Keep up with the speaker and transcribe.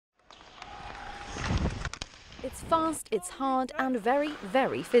It's fast, it's hard and very,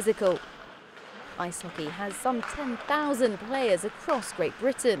 very physical. Ice hockey has some 10,000 players across Great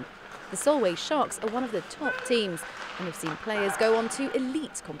Britain. The Solway Sharks are one of the top teams and have seen players go on to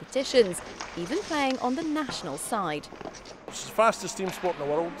elite competitions, even playing on the national side. It's the fastest team sport in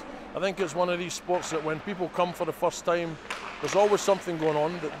the world. I think it's one of these sports that when people come for the first time, there's always something going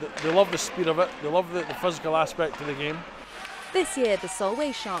on. They love the speed of it, they love the physical aspect of the game. This year, the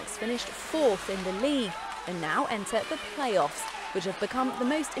Solway Sharks finished 4th in the league and now enter the playoffs, which have become the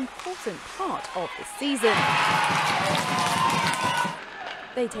most important part of the season.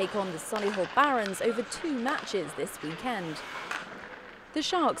 They take on the Solihull Barons over 2 matches this weekend. The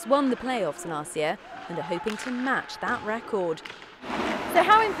Sharks won the playoffs last year and are hoping to match that record. So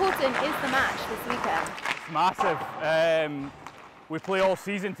how important is the match this weekend? It's massive. We play all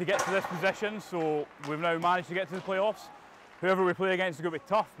season to get to this position, so we've now managed to get to the playoffs. Whoever we play against is going to be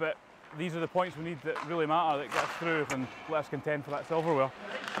tough, but these are the points we need that really matter, that get us through and let us contend for that silverware.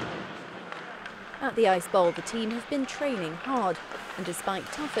 At the Ice Bowl, the team has been training hard, and despite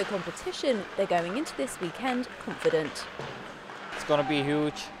tougher competition, they're going into this weekend confident. It's going to be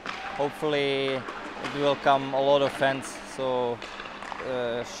huge. Hopefully it will come a lot of fans, so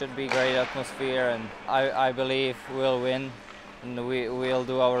should be great atmosphere, and I believe we'll win, and we'll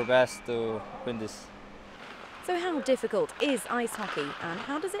do our best to win this. So how difficult is ice hockey and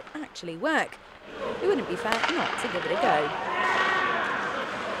how does it actually work? It wouldn't be fair not to give it a go.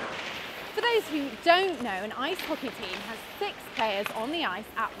 For those who don't know, an ice hockey team has 6 players on the ice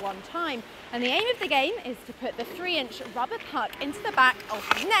at one time, and the aim of the game is to put the 3-inch rubber puck into the back of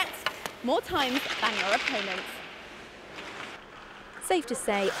the net more times than your opponents. Safe to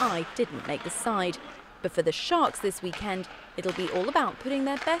say I didn't make the side, but for the Sharks this weekend, it'll be all about putting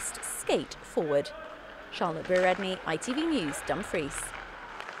their best skate forward. Charlotte Briere-Edney, ITV News, Dumfries.